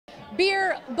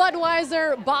Beer,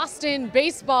 Budweiser, Boston,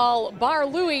 baseball, Bar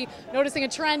Louie. Noticing a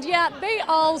trend? Yeah, they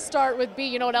all start with B.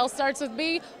 You know what else starts with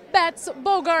B? Betts,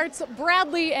 Bogaerts,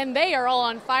 Bradley, and they are all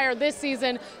on fire this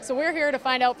season. So we're here to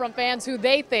find out from fans who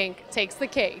they think takes the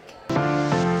cake. All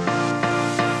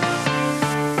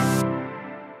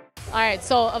right,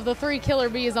 so of the three killer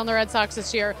bees on the Red Sox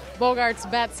this year, Bogaerts,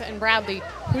 Betts, and Bradley,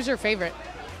 who's your favorite?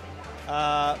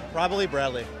 Probably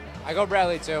Bradley. I go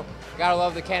Bradley too. Gotta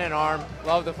love the cannon arm,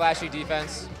 love the flashy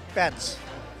defense. Betts.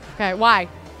 Okay, why?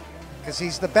 Because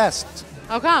he's the best.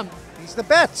 How come? He's the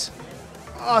best.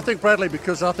 I think Bradley,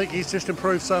 because I think he's just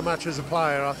improved so much as a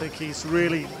player. I think he's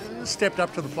really stepped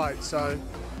up to the plate. So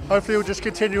hopefully he'll just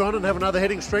continue on and have another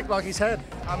hitting streak like he's had.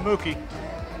 I'm Mookie.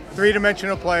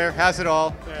 Three-dimensional player, has it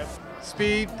all. Yeah.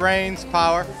 Speed, brains,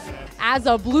 power. As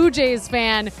a Blue Jays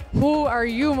fan, who are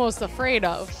you most afraid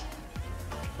of?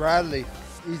 Bradley.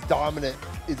 He's dominant.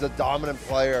 He's a dominant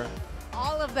player.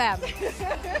 All of them.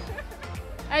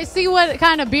 I see what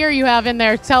kind of beer you have in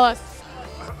there. Tell us.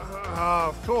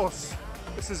 Of course.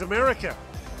 This is America.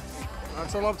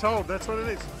 That's all I'm told. That's what it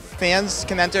is. Fans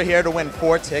can enter here to win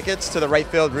 4 tickets to the right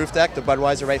field roof deck, the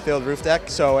Budweiser right field roof deck.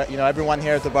 So, everyone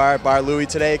here at the Bar Louie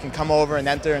today can come over and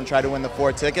enter and try to win the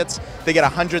 4 tickets. They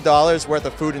get $100 worth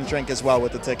of food and drink as well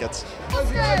with the tickets.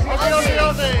 Aussie, Aussie, Aussie,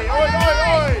 Aussie. Oi,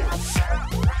 oi, oi.